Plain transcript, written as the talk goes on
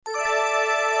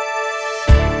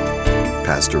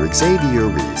Pastor Xavier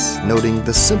Reese, noting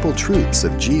the simple truths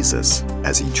of Jesus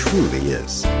as he truly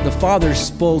is. The Father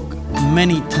spoke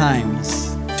many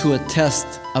times to attest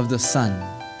of the Son.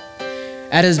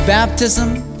 At his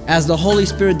baptism, as the Holy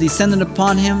Spirit descended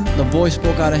upon him, the voice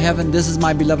spoke out of heaven, "This is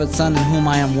my beloved Son in whom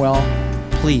I am well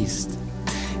pleased."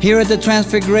 Here at the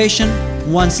Transfiguration,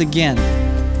 once again,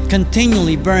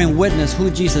 continually bearing witness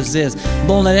who Jesus is.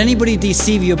 Don't let anybody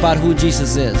deceive you about who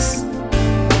Jesus is.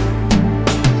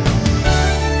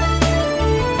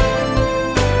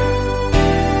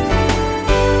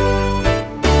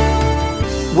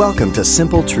 Welcome to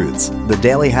Simple Truths, the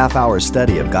daily half-hour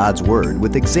study of God's Word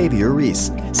with Xavier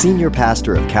Reese, Senior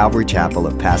Pastor of Calvary Chapel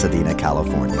of Pasadena,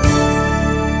 California.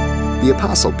 The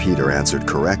Apostle Peter answered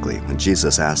correctly when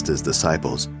Jesus asked his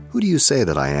disciples, "Who do you say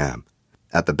that I am?"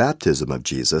 At the baptism of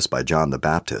Jesus by John the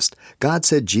Baptist, God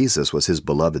said Jesus was his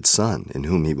beloved Son, in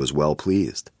whom he was well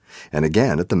pleased. And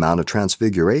again, at the Mount of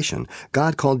Transfiguration,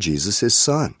 God called Jesus his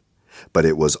Son. But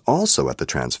it was also at the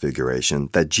Transfiguration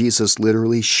that Jesus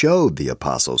literally showed the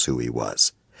apostles who he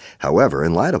was. However,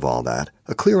 in light of all that,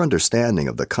 a clear understanding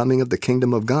of the coming of the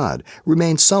kingdom of God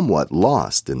remains somewhat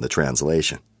lost in the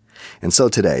translation. And so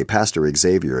today, Pastor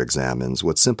Xavier examines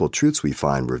what simple truths we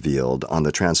find revealed on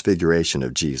the Transfiguration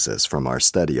of Jesus from our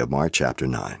study of Mark chapter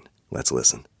 9. Let's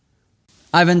listen.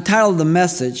 I've entitled the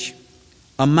message,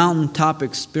 "A Mountaintop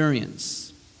Experience."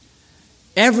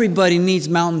 Everybody needs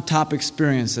mountaintop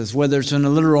experiences, whether it's in a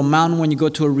literal mountain when you go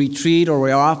to a retreat or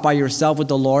you're off by yourself with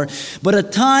the Lord. But a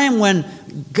time when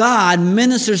God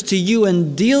ministers to you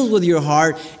and deals with your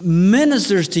heart,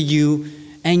 ministers to you,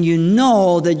 and you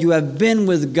know that you have been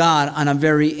with God on a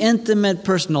very intimate,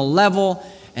 personal level,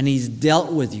 and He's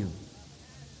dealt with you.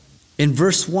 In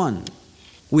verse 1,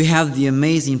 we have the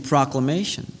amazing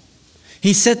proclamation.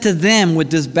 He said to them with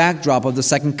this backdrop of the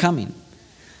second coming,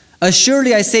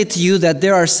 "Assuredly I say to you that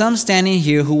there are some standing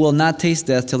here who will not taste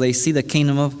death till they see the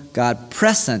kingdom of God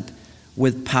present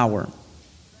with power."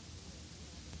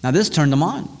 Now this turned them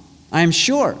on, I am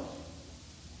sure.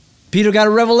 Peter got a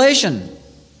revelation.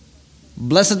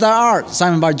 "Blessed thou art,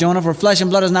 Simon Bar-Jonah, for flesh and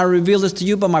blood has not revealed this to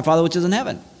you, but my Father which is in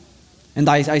heaven. And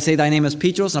I say thy name is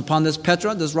Petros, and upon this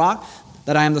Petra, this rock,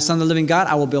 that I am the Son of the living God,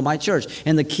 I will build my church.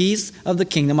 And the keys of the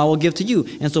kingdom I will give to you."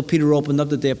 And so Peter opened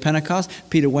up the day of Pentecost.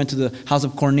 Peter went to the house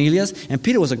of Cornelius. And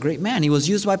Peter was a great man. He was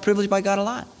used by privilege by God a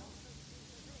lot.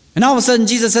 And all of a sudden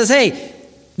Jesus says, "Hey,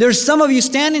 there's some of you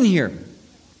standing here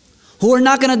who are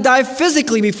not going to die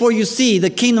physically before you see the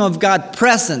kingdom of God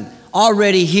present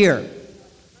already here."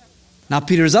 Now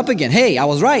Peter's up again. "Hey, I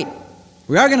was right.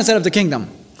 We are going to set up the kingdom."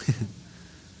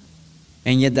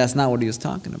 And yet that's not what he was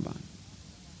talking about.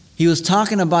 He was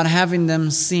talking about having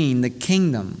them seen the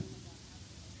kingdom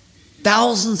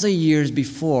thousands of years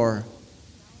before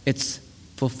its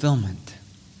fulfillment.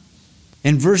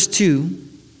 In verse 2,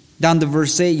 down to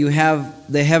verse 8, you have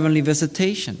the heavenly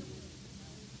visitation.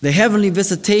 The heavenly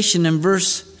visitation in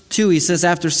verse 2, he says,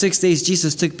 "After 6 days,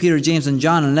 Jesus took Peter, James, and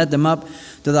John and led them up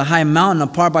to the high mountain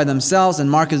apart by themselves." And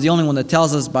Mark is the only one that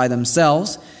tells us by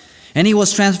themselves. "And he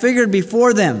was transfigured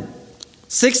before them."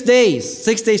 6 days.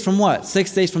 6 days from what?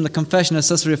 6 days from the confession of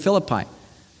Caesarea Philippi,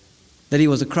 that he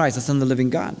was the Christ, the Son of the living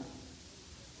God.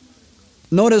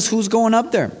 Notice who's going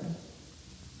up there.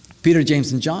 Peter,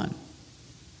 James, and John.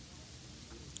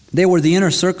 They were the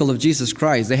inner circle of Jesus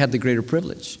Christ. They had the greater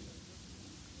privilege.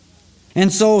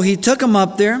 And so he took them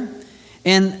up there.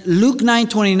 And Luke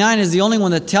 9:29 is the only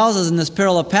one that tells us in this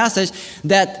parallel passage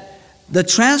that the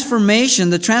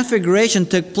transfiguration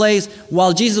took place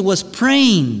while Jesus was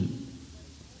praying.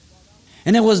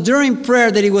 And it was during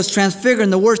prayer that he was transfigured,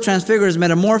 and the word transfigured is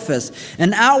metamorphosis,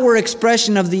 an outward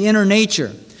expression of the inner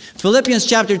nature. Philippians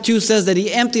chapter 2 says that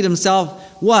he emptied himself,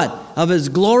 what? Of his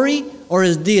glory or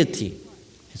his deity?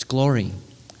 His glory.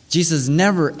 Jesus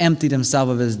never emptied himself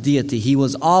of his deity. He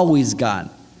was always God.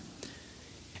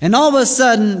 And all of a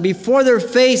sudden, before their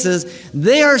faces,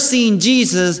 they are seeing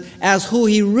Jesus as who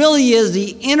he really is.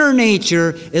 The inner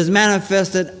nature is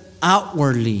manifested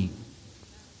outwardly.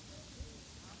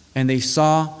 And they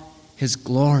saw his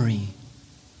glory.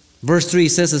 Verse 3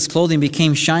 says his clothing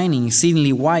became shining,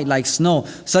 exceedingly white like snow,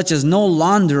 such as no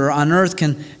launderer on earth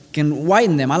can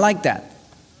whiten them. I like that.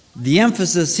 The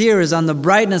emphasis here is on the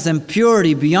brightness and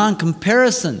purity beyond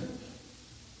comparison.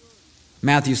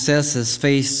 Matthew says his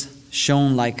face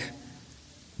shone like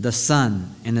the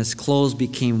sun, and his clothes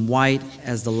became white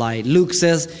as the light. Luke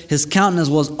says his countenance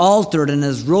was altered, and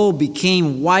his robe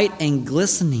became white and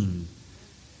glistening.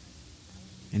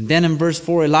 And then in verse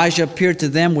 4, Elijah appeared to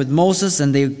them with Moses,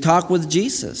 and they talked with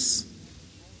Jesus.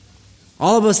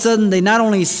 All of a sudden, they not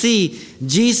only see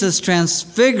Jesus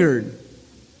transfigured,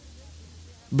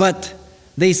 but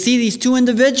They see these two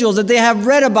individuals that they have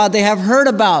read about, they have heard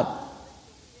about.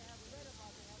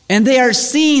 And they are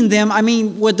seeing them,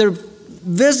 with their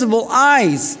visible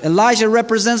eyes. Elijah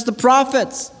represents the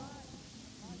prophets.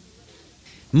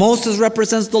 Moses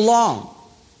represents the law.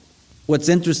 What's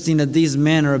interesting that these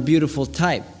men are a beautiful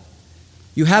type.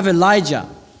 You have Elijah,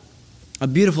 a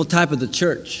beautiful type of the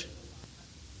church,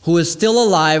 who is still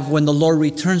alive when the Lord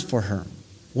returns for her.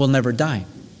 Will never die.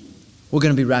 We're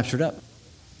going to be raptured up.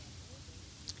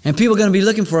 And people are going to be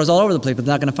looking for us all over the place, but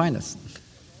they're not going to find us.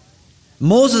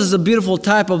 Moses is a beautiful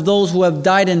type of those who have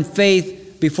died in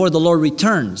faith before the Lord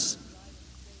returns.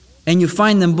 And you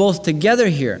find them both together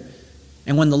here.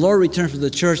 And when the Lord returns for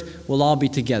the church, we'll all be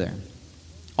together.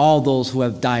 All those who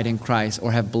have died in Christ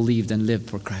or have believed and lived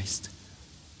for Christ.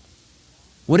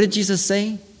 What did Jesus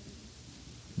say?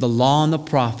 The law and the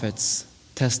prophets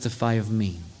testify of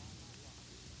me.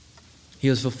 He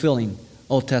was fulfilling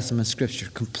Old Testament scripture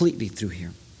completely through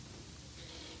here.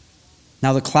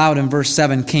 Now the cloud in verse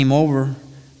 7 came over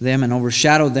them and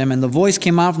overshadowed them, and the voice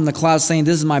came out from the cloud saying,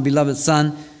 "This is my beloved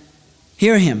Son,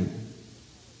 hear him."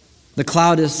 The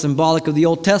cloud is symbolic of the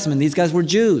Old Testament. These guys were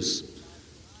Jews.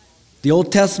 The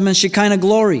Old Testament Shekinah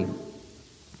glory.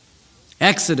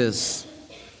 Exodus.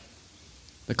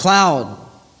 The cloud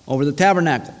over the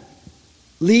tabernacle,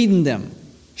 leading them,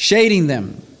 shading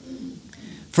them.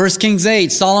 1 Kings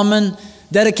 8, Solomon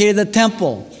dedicated the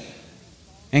temple.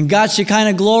 And God's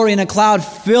Shekinah glory in a cloud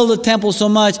filled the temple so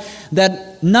much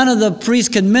that none of the priests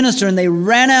could minister and they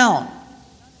ran out.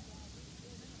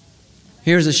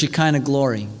 Here's the Shekinah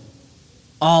glory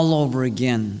all over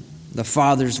again. The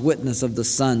Father's witness of the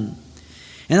Son.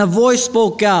 And a voice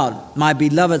spoke out, "My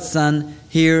beloved Son,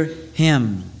 hear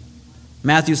him."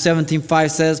 Matthew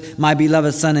 17:5 says, "My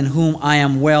beloved Son in whom I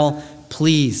am well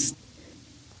pleased."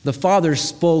 The Father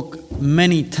spoke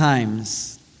many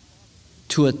times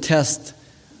to attest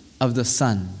of the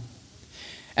Son.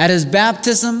 At his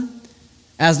baptism,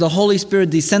 as the Holy Spirit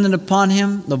descended upon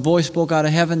him, the voice spoke out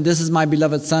of heaven, "This is my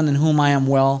beloved Son in whom I am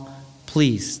well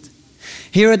pleased."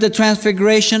 Here at the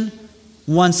Transfiguration,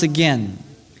 once again.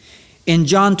 In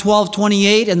John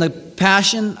 12:28, in the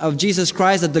Passion of Jesus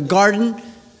Christ at the garden,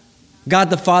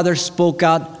 God the Father spoke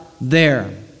out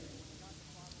there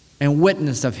and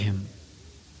witnessed of him.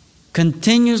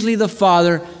 Continuously the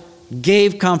Father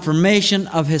gave confirmation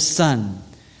of his Son,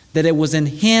 that it was in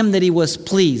him that he was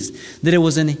pleased, that it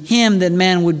was in him that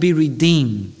man would be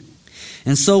redeemed.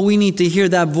 And so we need to hear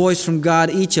that voice from God,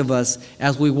 each of us,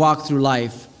 as we walk through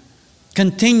life,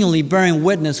 continually bearing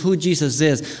witness who Jesus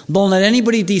is. Don't let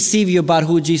anybody deceive you about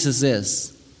who Jesus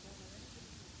is.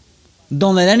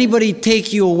 Don't let anybody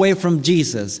take you away from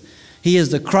Jesus. He is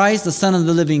the Christ, the Son of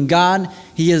the living God.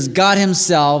 He is God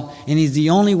himself, and he's the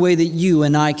only way that you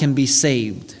and I can be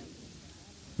saved.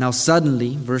 Now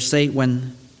suddenly, verse 8,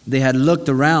 when they had looked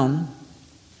around,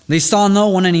 they saw no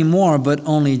one anymore, but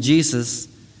only Jesus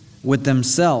with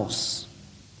themselves.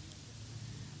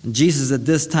 Jesus at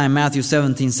this time, Matthew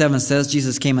 17:7 says,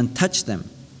 Jesus came and touched them.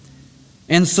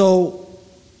 And so,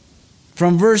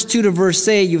 from verse 2 to verse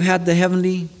 8, you had the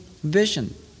heavenly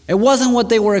vision. It wasn't what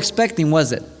they were expecting,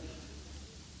 was it?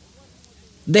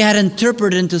 They had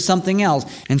interpreted into something else.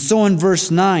 And so in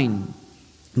verse 9,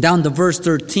 down to verse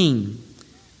 13,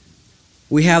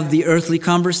 we have the earthly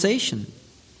conversation.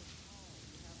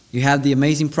 You have the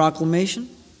amazing proclamation,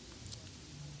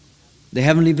 the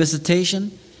heavenly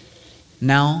visitation,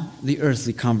 now the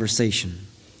earthly conversation.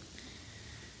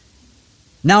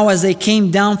 Now as they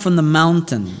came down from the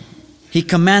mountain, he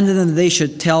commanded them that they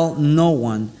should tell no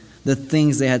one the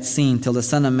things they had seen till the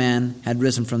Son of Man had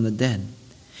risen from the dead.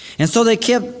 And so they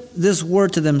kept this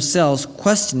word to themselves,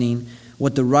 questioning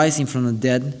what the rising from the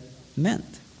dead meant.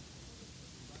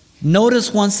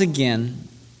 Notice once again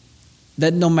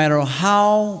that no matter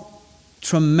how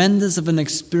tremendous of an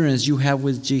experience you have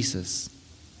with Jesus,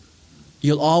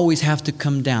 you'll always have to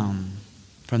come down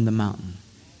from the mountain,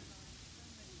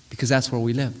 because that's where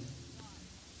we live.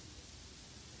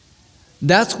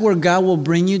 That's where God will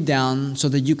bring you down so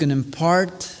that you can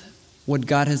impart what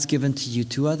God has given to you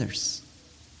to others.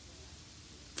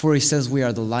 For he says we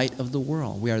are the light of the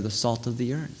world. We are the salt of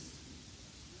the earth.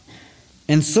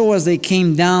 And so as they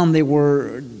came down, they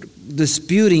were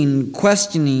disputing,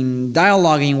 questioning,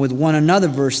 dialoguing with one another,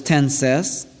 verse 10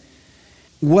 says,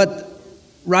 what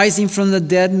rising from the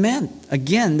dead meant.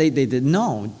 Again, they didn't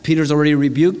know. Peter's already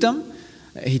rebuked them.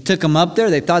 He took them up there.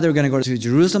 They thought they were going to go to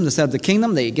Jerusalem to set up the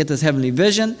kingdom. They get this heavenly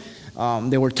vision.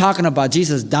 They were talking about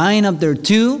Jesus dying up there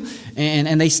too,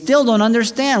 and they still don't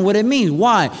understand what it means.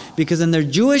 Why? Because in their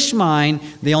Jewish mind,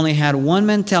 they only had one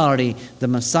mentality: the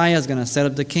Messiah is going to set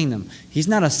up the kingdom. He's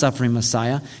not a suffering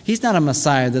Messiah. He's not a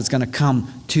Messiah that's going to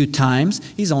come 2 times.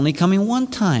 He's only coming 1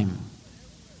 time.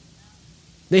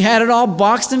 They had it all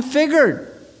boxed and figured.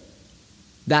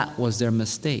 That was their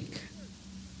mistake,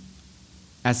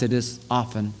 as it is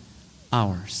often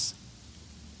ours.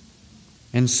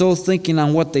 And so, thinking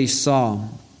on what they saw,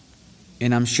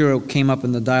 and I'm sure it came up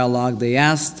in the dialogue, they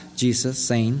asked Jesus,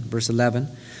 saying, verse 11,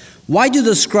 "Why do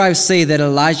the scribes say that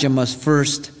Elijah must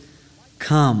first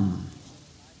come?"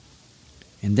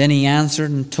 And then he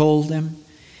answered and told them,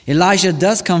 "Elijah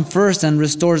does come first and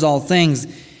restores all things.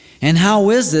 And how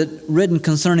is it written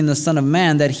concerning the Son of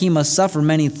Man that he must suffer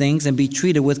many things and be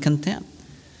treated with contempt?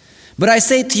 But I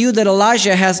say to you that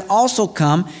Elijah has also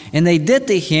come, and they did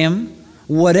to him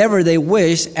whatever they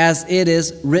wished, as it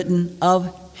is written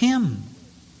of him."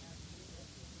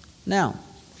 Now,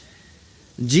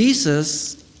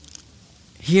 Jesus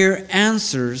here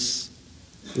answers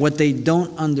what they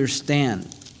don't understand.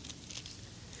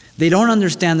 They don't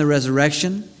understand the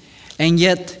resurrection, and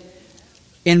yet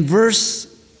in verse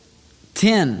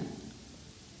 10,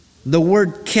 the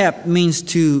word kept means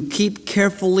to keep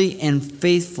carefully and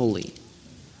faithfully.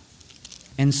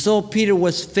 And so Peter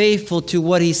was faithful to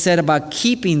what he said about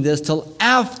keeping this till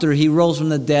after he rose from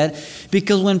the dead.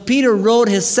 Because when Peter wrote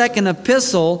his second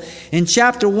epistle in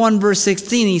chapter 1 verse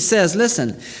 16, he says,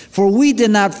 listen, "For we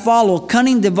did not follow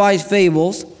cunning devised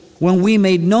fables when we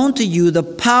made known to you the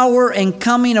power and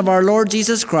coming of our Lord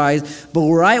Jesus Christ, but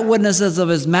were eyewitnesses of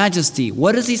his majesty."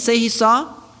 What does he say he saw?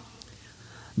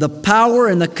 The power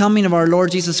and the coming of our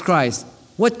Lord Jesus Christ.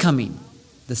 What coming?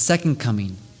 The second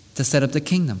coming to set up the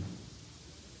kingdom.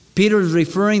 Peter is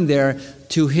referring there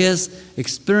to his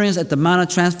experience at the Mount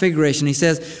of Transfiguration. He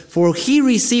says, "For he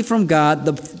received from God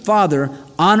the Father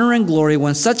honor and glory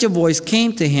when such a voice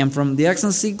came to him from the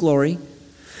excellency glory.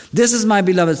 This is my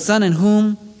beloved Son in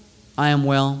whom I am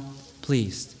well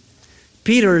pleased."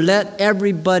 Peter let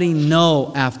everybody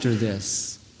know after this.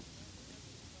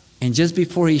 And just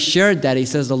before he shared that, he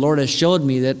says, "The Lord has showed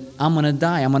me that I'm going to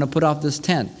die. I'm going to put off this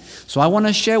tent. So I want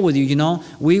to share with you,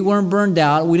 we weren't burned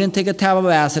out. We didn't take a tab of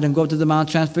acid and go up to the Mount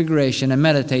of Transfiguration and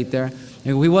meditate there.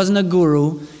 He wasn't a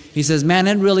guru." He says, "Man,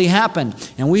 it really happened.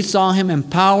 And we saw him in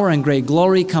power and great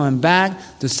glory coming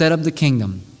back to set up the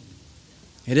kingdom."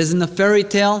 It isn't a fairy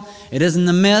tale. It isn't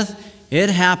a myth. It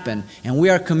happened. And we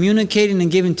are communicating and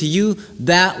giving to you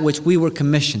that which we were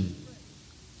commissioned.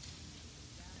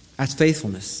 That's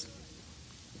faithfulness.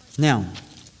 Now,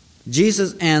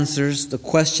 Jesus answers the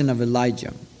question of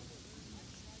Elijah.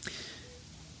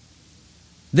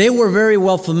 They were very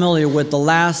well familiar with the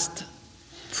last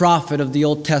prophet of the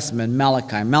Old Testament,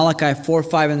 Malachi. Malachi 4,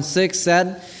 5, and 6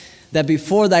 said that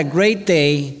before that great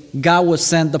day, God would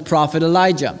send the prophet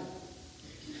Elijah.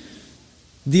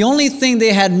 The only thing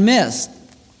they had missed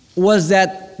was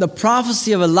that the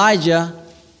prophecy of Elijah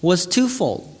was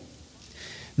twofold.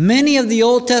 Many of the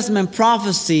Old Testament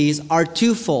prophecies are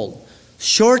twofold.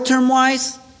 Short-term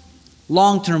wise,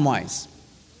 long-term wise.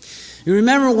 You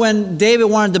remember when David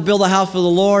wanted to build a house for the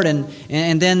Lord,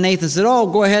 and then Nathan said, "Oh,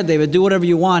 go ahead, David, do whatever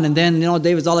you want." And then,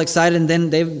 David's all excited, and then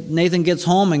Nathan gets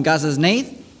home, and God says,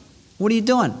 "Nathan, what are you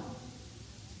doing?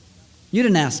 You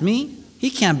didn't ask me. He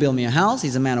can't build me a house.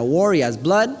 He's a man of war. He has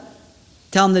blood.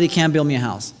 Tell him that he can't build me a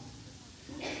house.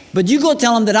 But you go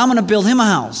tell him that I'm going to build him a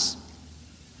house.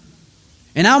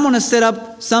 And I'm going to set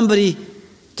up somebody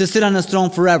to sit on his throne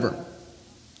forever."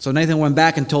 So Nathan went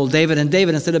back and told David, and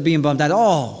David, instead of being bummed out,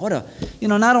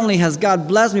 not only has God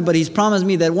blessed me, but he's promised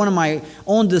me that one of my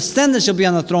own descendants shall be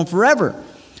on the throne forever.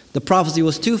 The prophecy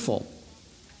was twofold.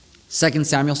 2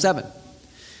 Samuel 7.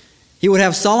 He would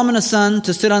have Solomon a son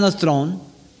to sit on the throne,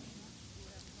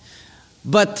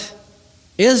 but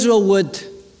Israel would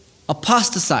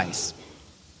apostatize.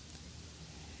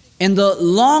 And the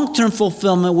long-term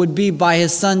fulfillment would be by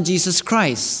his son Jesus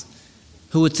Christ,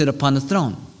 who would sit upon the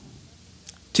throne.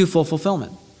 Twofold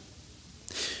fulfillment.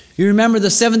 You remember the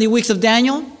 70 weeks of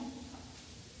Daniel?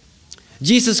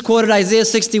 Jesus quoted Isaiah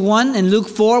 61 in Luke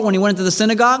 4 when he went into the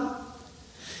synagogue.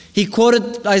 He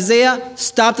quoted Isaiah,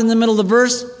 stopped in the middle of the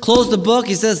verse, closed the book.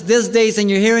 He says, "This day is in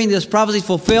your hearing, this prophecy is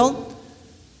fulfilled,"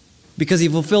 because he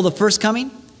fulfilled the first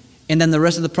coming. And then the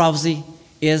rest of the prophecy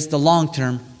is the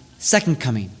long-term second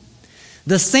coming.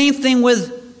 The same thing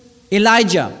with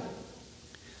Elijah.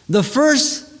 The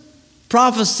first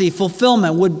prophecy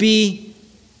fulfillment would be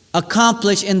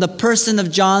accomplished in the person of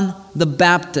John the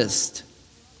Baptist.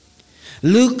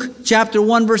 Luke chapter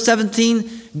 1 verse 17,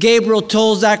 Gabriel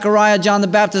told Zechariah, John the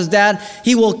Baptist's dad,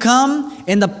 "He will come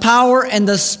in the power and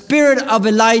the spirit of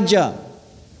Elijah.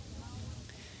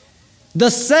 The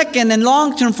second and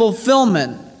long-term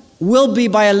fulfillment will be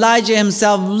by Elijah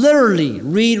himself, literally.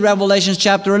 Read Revelation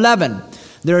chapter 11.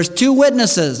 There's 2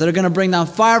 witnesses that are going to bring down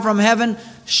fire from heaven,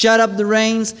 shut up the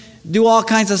rains, do all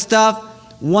kinds of stuff.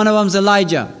 One of them is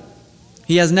Elijah.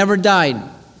 He has never died.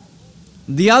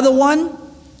 The other one,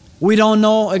 we don't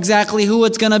know exactly who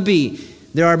it's going to be.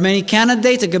 There are many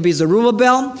candidates. It could be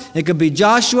Zerubbabel. It could be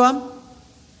Joshua.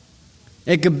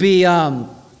 It could be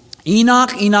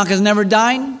Enoch. Enoch has never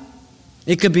died.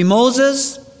 It could be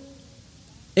Moses.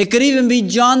 It could even be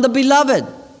John the Beloved.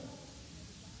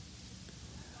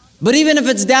 But even if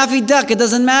it's Daffy Duck, it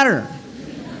doesn't matter.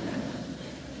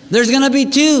 There's going to be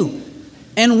 2.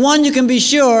 And one, you can be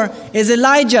sure, is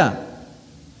Elijah.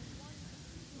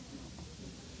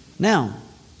 Now,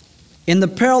 in the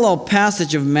parallel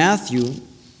passage of Matthew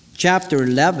chapter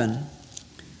 11,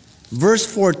 verse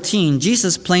 14,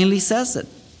 Jesus plainly says it.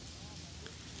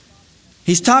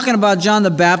 He's talking about John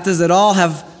the Baptist, that all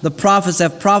the prophets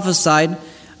have prophesied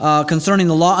concerning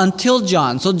the law until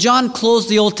John. So John closed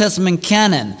the Old Testament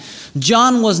canon.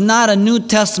 John was not a New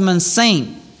Testament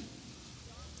saint.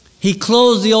 He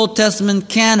closed the Old Testament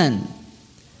canon.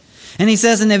 And he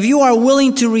says, and if you are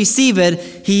willing to receive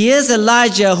it, he is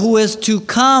Elijah who is to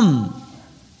come.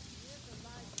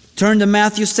 Turn to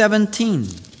Matthew 17.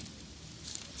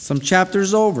 Some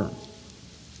chapters over.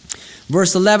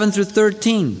 Verse 11 through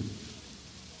 13.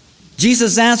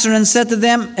 Jesus answered and said to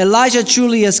them, Elijah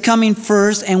truly is coming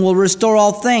first and will restore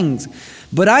all things.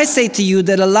 But I say to you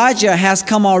that Elijah has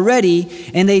come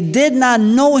already, and they did not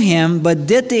know him, but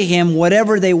did to him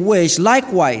whatever they wished.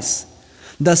 Likewise,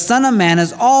 the Son of Man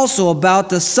is also about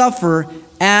to suffer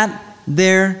at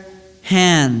their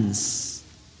hands.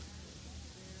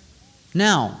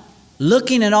 Now,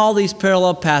 looking at all these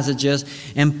parallel passages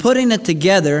and putting it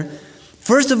together,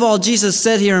 first of all, Jesus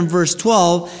said here in verse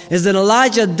 12 is that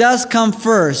Elijah does come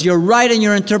first. You're right in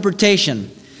your interpretation.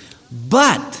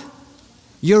 But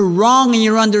you're wrong in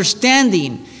your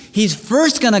understanding. He's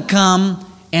first going to come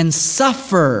and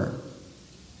suffer.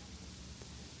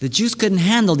 The Jews couldn't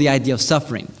handle the idea of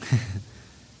suffering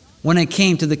when it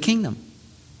came to the kingdom.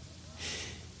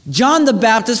 John the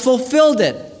Baptist fulfilled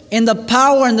it. In the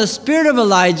power and the spirit of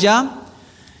Elijah,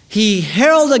 he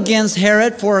heralded against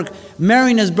Herod for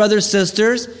marrying his brother's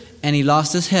sisters, and he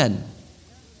lost his head.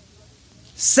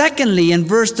 Secondly, in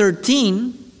verse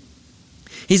 13,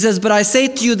 he says, but I say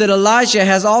to you that Elijah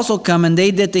has also come, and they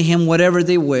did to him whatever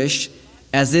they wished,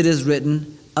 as it is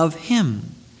written of him.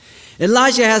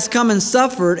 Elijah has come and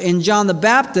suffered in John the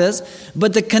Baptist,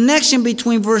 but the connection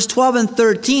between verse 12 and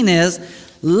 13 is,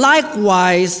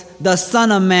 likewise the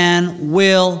Son of Man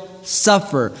will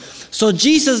suffer. So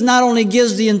Jesus not only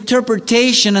gives the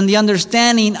interpretation and the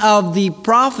understanding of the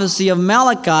prophecy of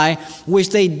Malachi, which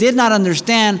they did not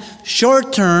understand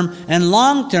short term and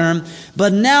long term,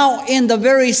 but now in the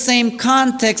very same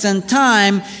context and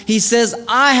time, he says,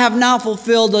 I have now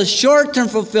fulfilled the short term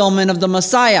fulfillment of the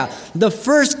Messiah, the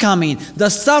first coming, the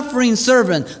suffering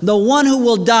servant, the one who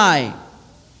will die.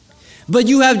 But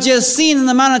you have just seen in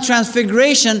the Mount of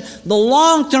Transfiguration the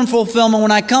long-term fulfillment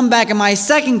when I come back in my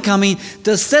second coming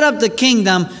to set up the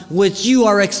kingdom which you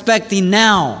are expecting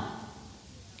now.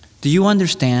 Do you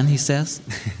understand, he says?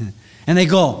 And they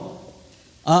go,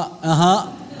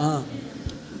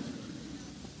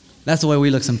 That's the way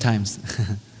we look sometimes.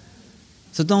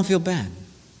 So don't feel bad.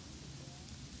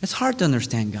 It's hard to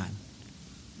understand God.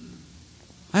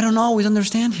 I don't always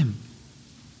understand him.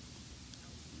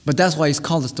 But that's why he's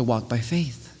called us to walk by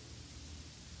faith.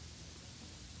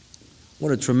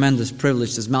 What a tremendous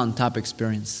privilege, this mountaintop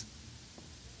experience.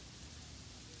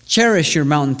 Cherish your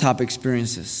mountaintop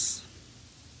experiences.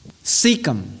 Seek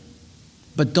them,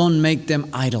 but don't make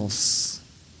them idols.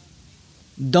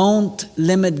 Don't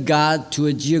limit God to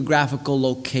a geographical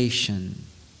location.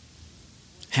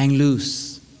 Hang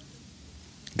loose.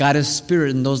 God is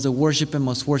spirit, and those that worship him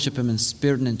must worship him in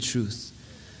spirit and in truth.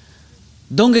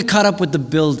 Don't get caught up with the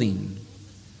building.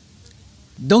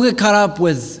 Don't get caught up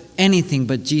with anything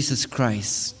but Jesus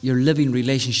Christ, your living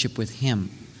relationship with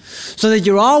him. So that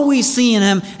you're always seeing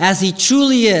him as he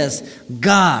truly is,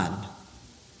 God,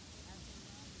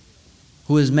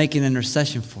 who is making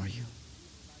intercession for you.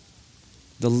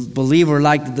 The believer,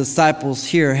 like the disciples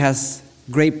here, has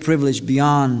great privilege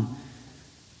beyond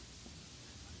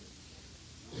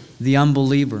the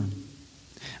unbeliever.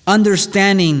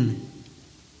 Understanding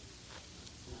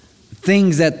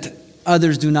things that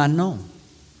others do not know.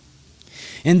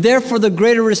 And therefore the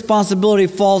greater responsibility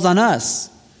falls on us,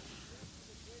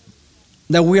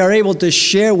 that we are able to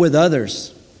share with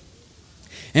others.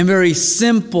 in very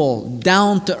simple,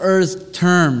 down-to-earth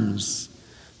terms,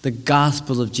 the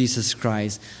gospel of Jesus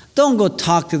Christ. Don't go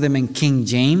talk to them in King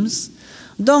James.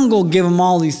 Don't go give them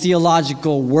all these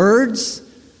theological words.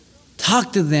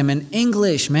 Talk to them in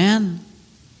English, man.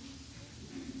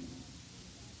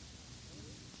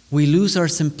 We lose our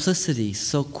simplicity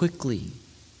so quickly.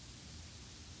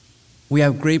 We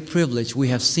have great privilege. We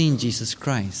have seen Jesus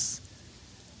Christ.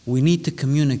 We need to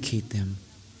communicate them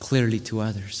clearly to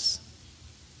others.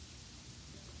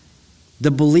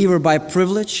 The believer by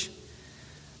privilege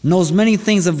knows many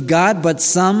things of God, but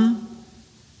some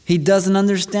he doesn't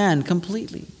understand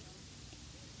completely.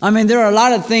 I mean, there are a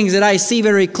lot of things that I see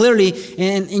very clearly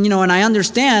and I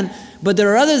understand, but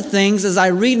there are other things as I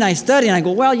read and I study and I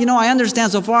go, well, I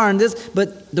understand so far in this,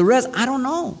 but the rest, I don't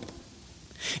know.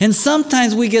 And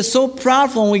sometimes we get so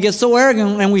proudful and we get so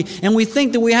arrogant and we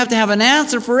think that we have to have an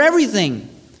answer for everything.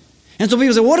 And so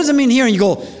people say, what does it mean here? And you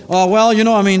go, oh, well,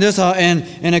 this,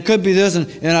 and it could be this.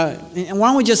 And why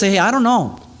don't we just say, hey, I don't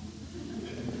know.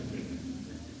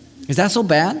 Is that so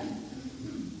bad?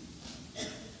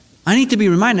 I need to be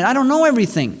reminded, I don't know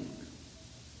everything.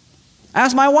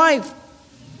 Ask my wife.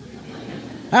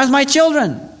 Ask my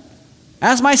children.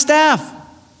 Ask my staff.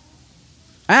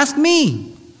 Ask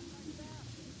me.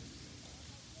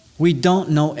 We don't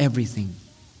know everything,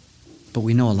 but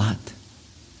we know a lot.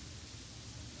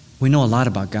 We know a lot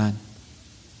about God.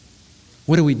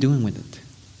 What are we doing with it?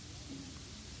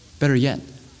 Better yet,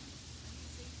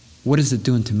 what is it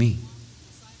doing to me?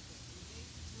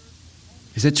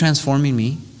 Is it transforming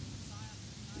me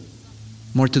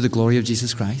more to the glory of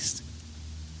Jesus Christ?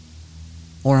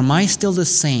 Or am I still the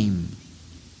same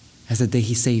as the day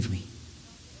He saved me?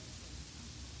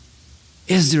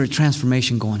 Is there a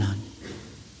transformation going on?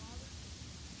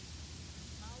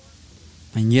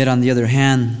 And yet, on the other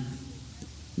hand,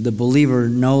 the believer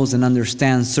knows and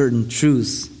understands certain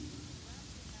truths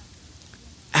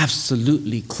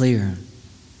absolutely clear.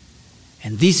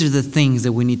 And these are the things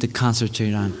that we need to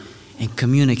concentrate on and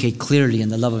communicate clearly in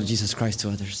the love of Jesus Christ to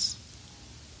others.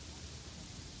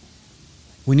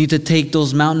 We need to take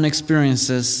those mountain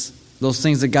experiences, those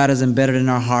things that God has embedded in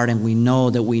our heart, and we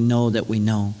know that we know that we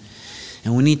know.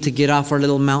 And we need to get off our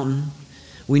little mountain.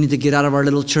 We need to get out of our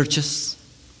little churches.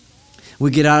 We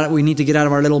need to get out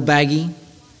of our little baggie.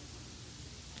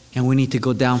 And we need to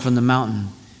go down from the mountain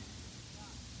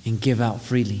and give out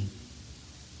freely.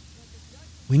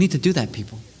 We need to do that,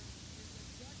 people.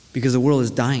 Because the world is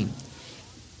dying.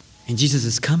 And Jesus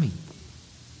is coming.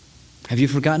 Have you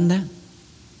forgotten that?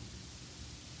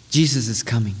 Jesus is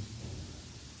coming.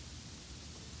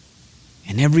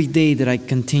 And every day that I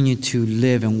continue to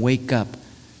live and wake up,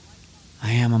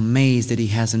 I am amazed that He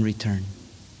hasn't returned.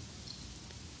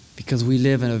 Because we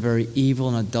live in a very evil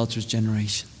and adulterous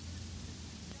generation.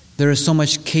 There is so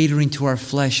much catering to our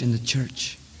flesh in the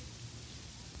church.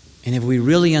 And if we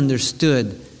really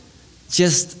understood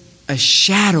just a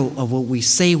shadow of what we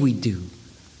say we do,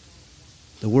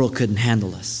 the world couldn't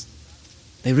handle us.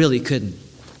 They really couldn't.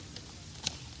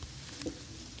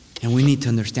 And we need to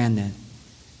understand that.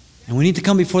 And we need to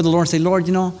come before the Lord and say, Lord,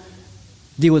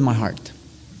 deal with my heart.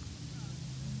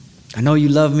 I know you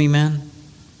love me, man.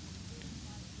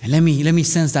 And let me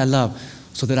sense that love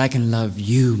so that I can love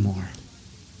you more.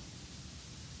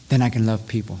 Then I can love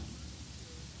people.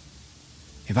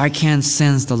 If I can't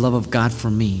sense the love of God for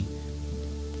me,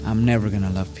 I'm never going to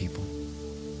love people.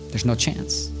 There's no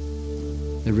chance.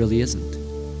 There really isn't.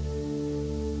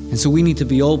 And so we need to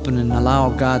be open and allow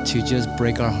God to just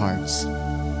break our hearts,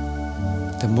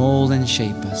 to mold and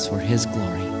shape us for His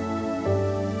glory.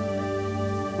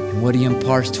 And what He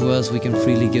imparts to us, we can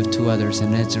freely give to others,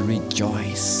 and it's to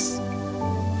rejoice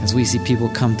as we see people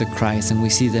come to Christ and we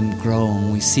see them grow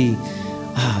and we see,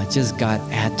 just God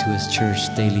add to His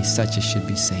church daily such as should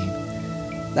be saved.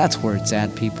 That's where it's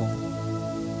at, people,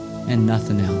 and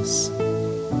nothing else.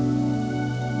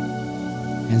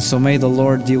 And so may the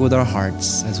Lord deal with our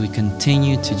hearts as we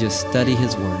continue to just study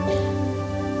His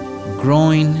Word,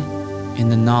 growing in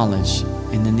the knowledge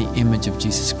and in the image of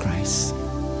Jesus Christ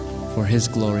for His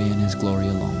glory and His glory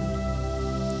alone.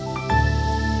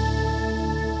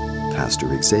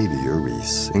 Pastor Xavier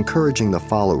Reese, encouraging the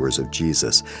followers of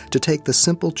Jesus to take the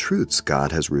simple truths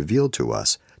God has revealed to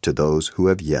us to those who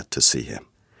have yet to see Him.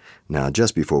 Now,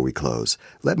 just before we close,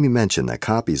 let me mention that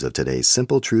copies of today's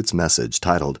Simple Truths message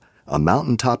titled A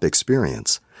Mountaintop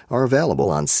Experience are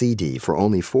available on CD for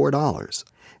only $4.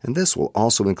 And this will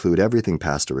also include everything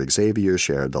Pastor Xavier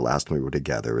shared the last we were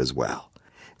together as well.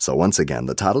 So once again,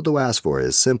 the title to ask for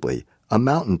is simply A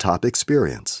Mountaintop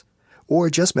Experience, or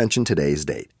just mention today's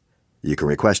date. You can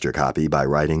request your copy by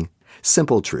writing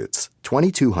Simple Truths,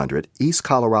 2200 East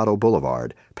Colorado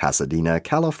Boulevard, Pasadena,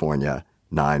 California,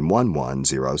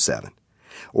 91107.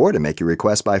 Or to make your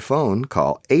request by phone,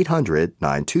 call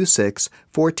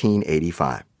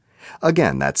 800-926-1485.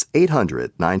 Again, that's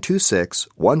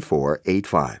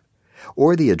 800-926-1485.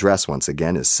 Or the address once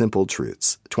again is Simple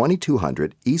Truths,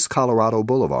 2200 East Colorado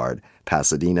Boulevard,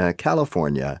 Pasadena,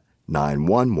 California,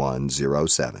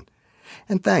 91107.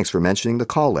 And thanks for mentioning the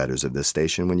call letters of this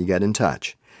station when you get in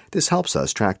touch. This helps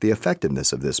us track the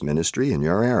effectiveness of this ministry in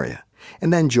your area.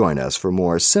 And then join us for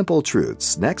more Simple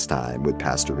Truths next time with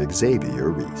Pastor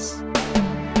Xavier Reese.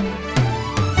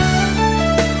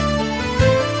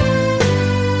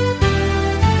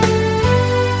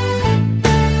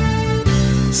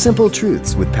 Simple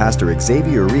Truths with Pastor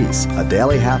Xavier Reese, a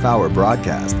daily half-hour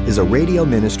broadcast, is a radio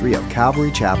ministry of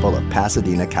Calvary Chapel of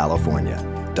Pasadena, California.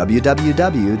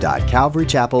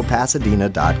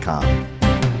 www.calvarychapelpasadena.com.